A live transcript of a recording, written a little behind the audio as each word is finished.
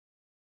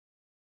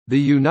The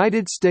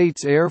United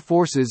States Air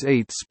Force's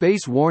 8th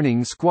Space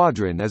Warning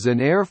Squadron is an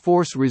Air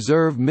Force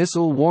Reserve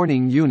missile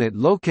warning unit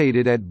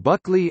located at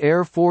Buckley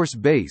Air Force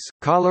Base,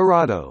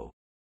 Colorado.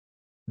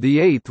 The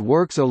 8th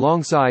works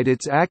alongside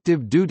its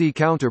active duty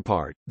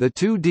counterpart, the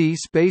 2D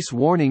Space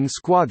Warning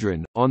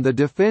Squadron, on the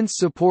Defense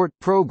Support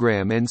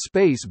Program and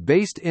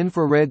Space-Based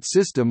Infrared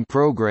System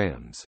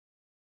programs.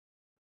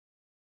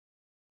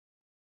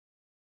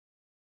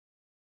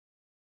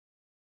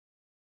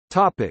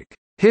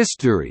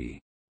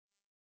 History.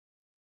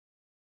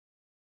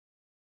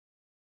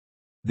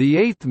 The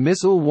 8th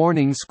Missile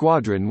Warning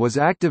Squadron was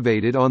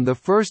activated on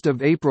 1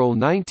 April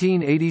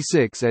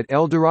 1986 at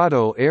El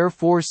Dorado Air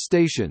Force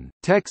Station,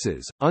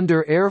 Texas,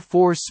 under Air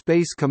Force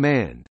Space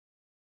Command.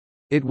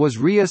 It was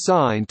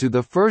reassigned to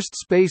the 1st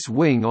Space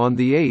Wing on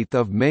 8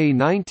 May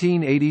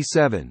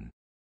 1987.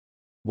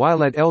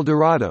 While at El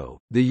Dorado,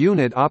 the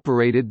unit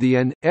operated the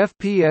AN,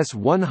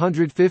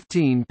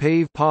 FPS-115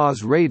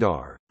 PAVE-PAWS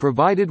radar,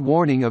 provided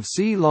warning of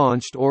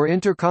sea-launched or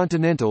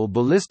intercontinental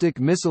ballistic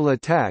missile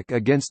attack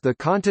against the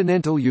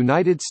continental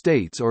United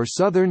States or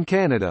southern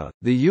Canada.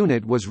 The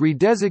unit was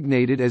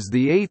redesignated as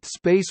the 8th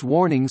Space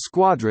Warning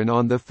Squadron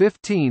on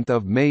 15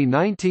 May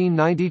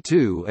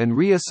 1992 and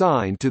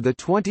reassigned to the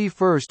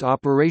 21st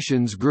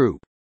Operations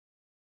Group.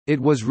 It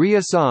was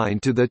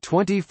reassigned to the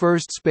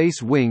 21st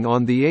Space Wing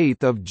on 8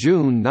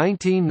 June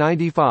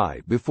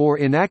 1995 before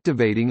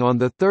inactivating on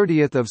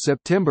 30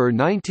 September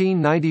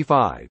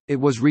 1995. It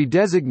was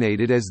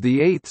redesignated as the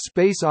 8th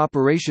Space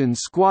Operations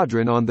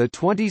Squadron on the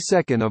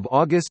 22nd of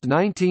August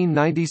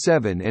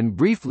 1997 and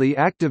briefly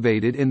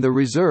activated in the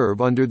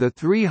reserve under the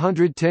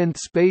 310th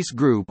Space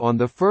Group on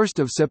 1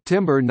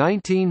 September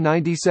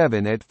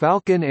 1997 at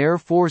Falcon Air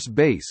Force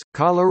Base,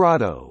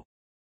 Colorado.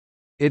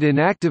 It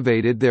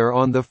inactivated there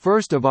on 1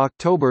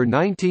 October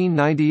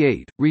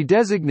 1998,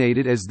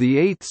 redesignated as the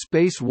 8th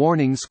Space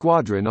Warning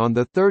Squadron on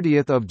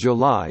 30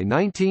 July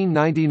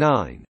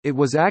 1999. It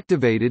was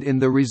activated in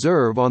the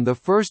reserve on 1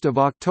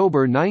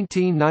 October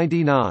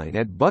 1999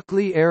 at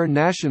Buckley Air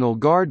National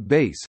Guard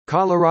Base,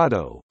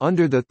 Colorado,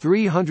 under the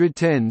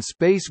 310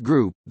 Space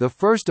Group, 1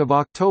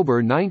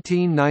 October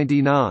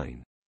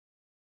 1999.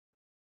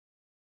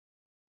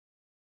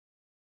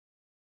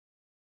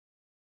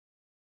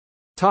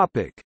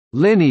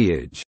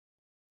 Lineage.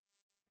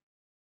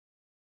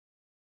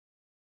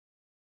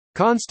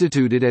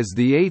 Constituted as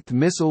the 8th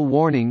Missile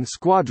Warning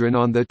Squadron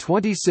on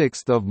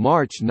 26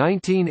 March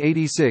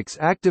 1986,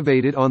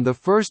 activated on 1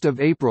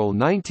 April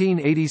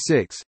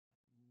 1986.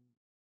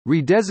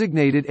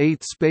 Redesignated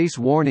 8th Space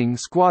Warning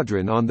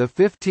Squadron on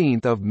 15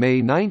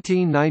 May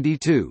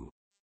 1992.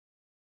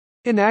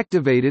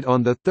 Inactivated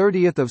on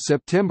 30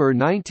 September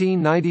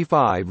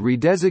 1995.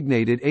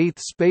 Redesignated 8th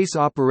Space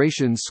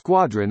Operations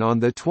Squadron on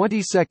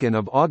 22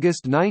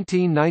 August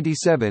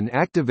 1997.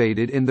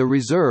 Activated in the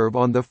reserve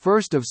on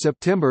 1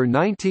 September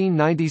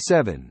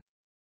 1997.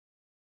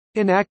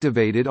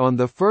 Inactivated on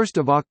 1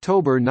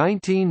 October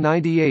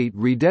 1998.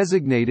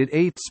 Redesignated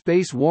 8th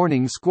Space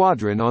Warning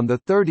Squadron on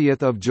 30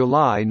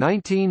 July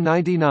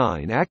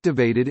 1999.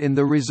 Activated in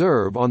the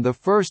reserve on 1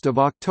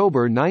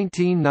 October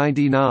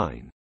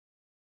 1999.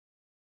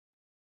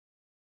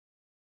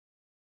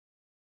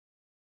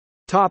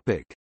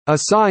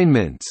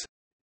 Assignments.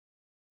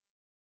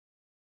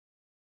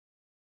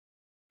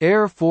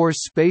 Air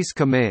Force Space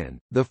Command,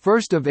 1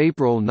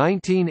 April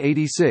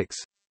 1986.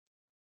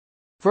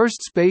 1st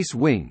Space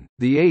Wing,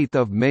 8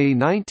 May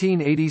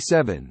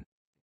 1987.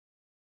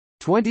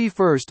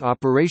 21st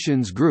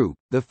Operations Group,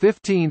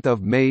 15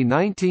 May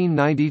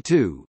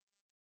 1992.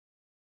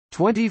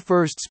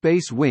 21st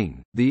Space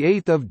Wing,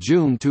 8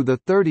 June to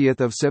 30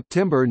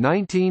 September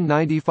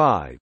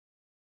 1995.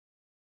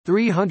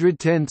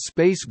 310th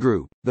Space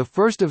Group, 1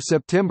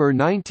 September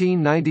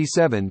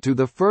 1997 to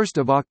 1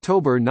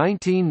 October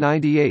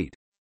 1998.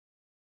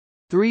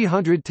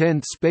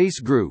 310th Space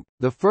Group,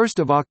 1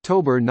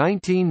 October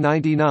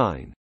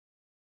 1999.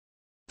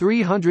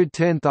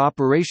 310th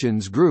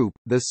Operations Group,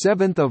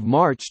 7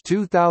 March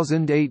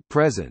 2008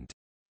 present.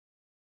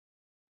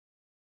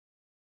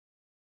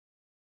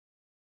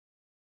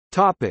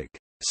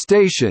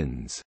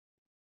 Stations.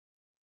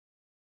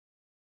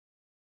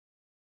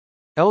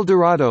 El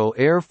Dorado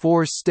Air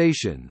Force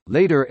Station,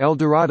 later El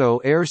Dorado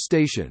Air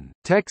Station,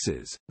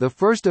 Texas, 1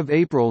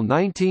 April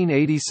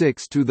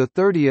 1986 to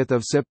 30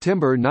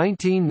 September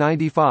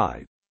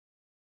 1995.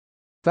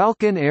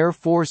 Falcon Air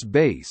Force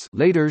Base,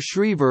 later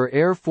Schriever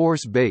Air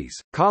Force Base,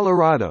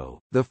 Colorado,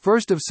 1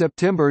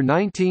 September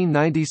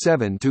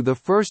 1997 to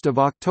 1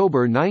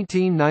 October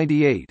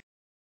 1998.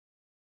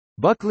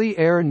 Buckley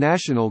Air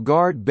National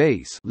Guard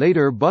Base,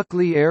 later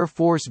Buckley Air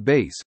Force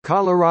Base,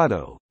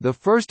 Colorado, 1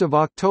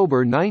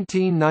 October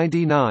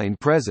 1999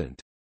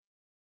 present.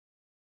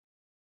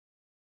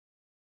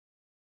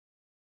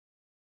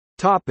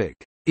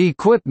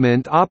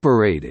 Equipment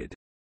operated.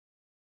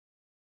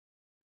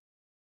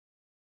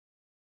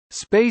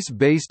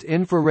 Space-based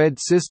infrared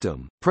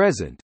system,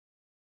 present.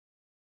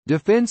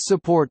 Defense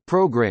Support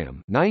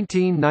Program,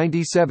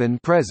 1997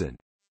 present.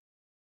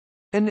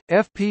 An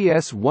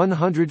FPS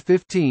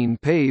 115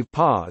 PAVE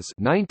PAS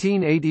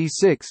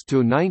 1986 to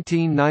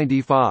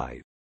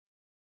 1995.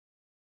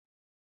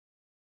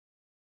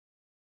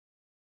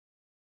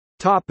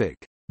 Topic: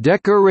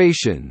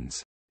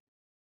 Decorations.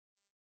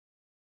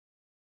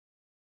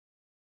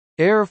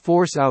 Air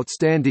Force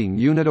Outstanding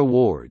Unit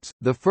Awards,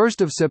 the 1st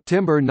of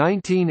September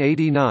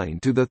 1989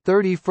 to the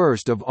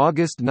 31st of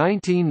August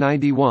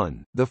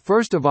 1991, the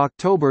 1st of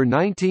October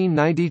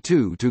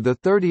 1992 to the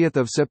 30th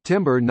of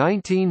September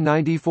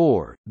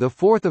 1994, the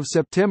 4th of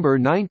September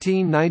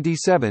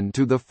 1997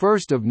 to the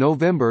 1st of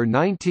November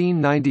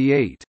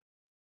 1998.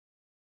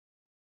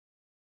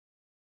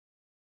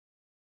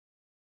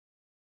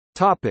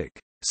 Topic: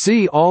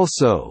 See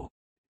also: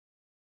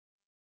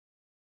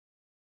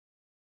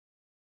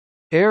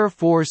 Air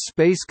Force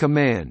Space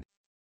Command,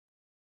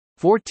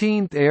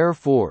 14th Air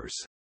Force.